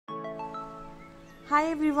Hi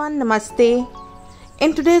everyone, Namaste.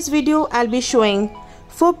 In today's video, I'll be showing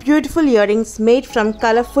 4 beautiful earrings made from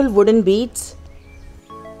colorful wooden beads.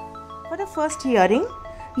 For the first earring,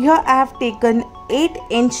 here I have taken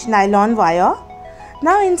 8-inch nylon wire.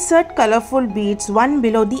 Now insert colorful beads one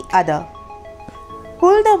below the other.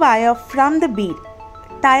 Pull the wire from the bead.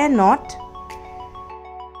 Tie a knot.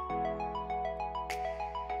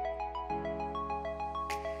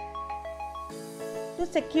 To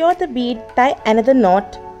secure the bead, tie another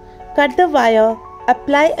knot. Cut the wire.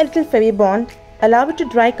 Apply a little Fevibond. Allow it to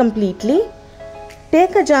dry completely.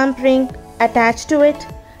 Take a jump ring. Attach to it.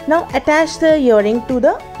 Now attach the earring to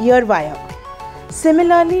the ear wire.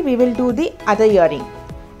 Similarly, we will do the other earring.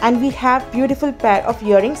 And we have beautiful pair of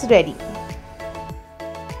earrings ready.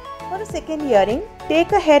 For the second earring,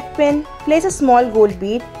 take a head pin. Place a small gold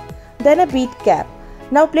bead. Then a bead cap.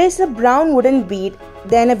 Now place a brown wooden bead.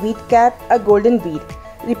 Then a bead cap, a golden bead.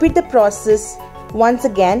 Repeat the process once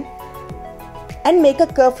again and make a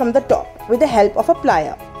curve from the top with the help of a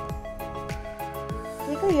plier.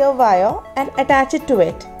 Take a ear wire and attach it to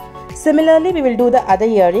it. Similarly, we will do the other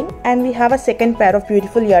earring and we have a second pair of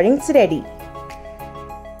beautiful earrings ready.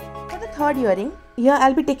 For the third earring, here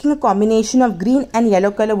I'll be taking a combination of green and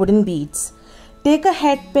yellow color wooden beads. Take a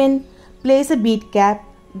head pin, place a bead cap,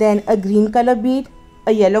 then a green color bead,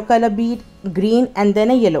 a yellow color bead, green and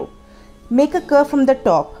then a yellow. Make a curve from the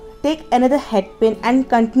top. Take another head pin and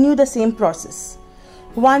continue the same process.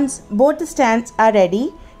 Once both the strands are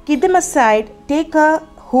ready, keep them aside. Take a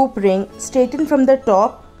hoop ring, straighten from the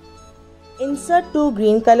top. Insert 2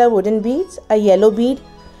 green color wooden beads, a yellow bead,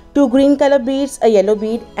 2 green color beads, a yellow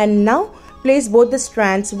bead, and now place both the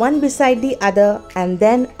strands one beside the other and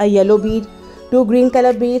then a yellow bead, 2 green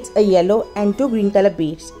color beads, a yellow and 2 green color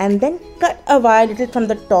beads, and then cut a wire little from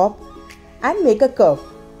the top and make a curve.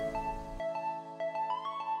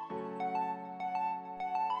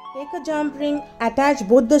 Take a jump ring, attach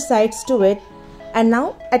both the sides to it and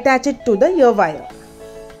now attach it to the ear wire.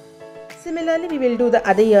 Similarly, we will do the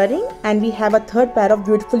other earring and we have a third pair of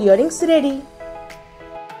beautiful earrings ready.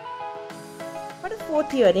 For the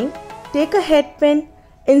fourth earring, take a head pin,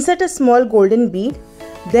 insert a small golden bead,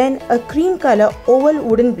 then a cream color oval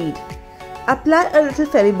wooden bead. Apply a little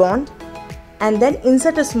Fevibond and then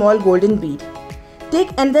insert a small golden bead.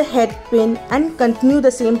 Take another head pin and continue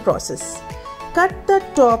the same process. Cut the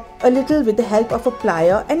top a little with the help of a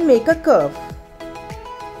plier and make a curve.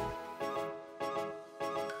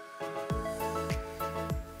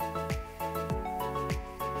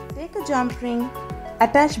 Take a jump ring,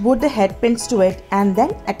 attach both the head pins to it and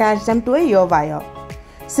then attach them to a ear wire.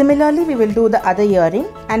 Similarly, we will do the other earring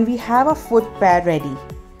and we have a foot pair ready.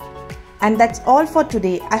 And that's all for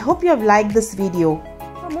today. I hope you have liked this video.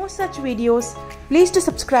 For more such videos, please do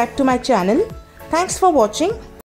subscribe to my channel. Thanks for watching.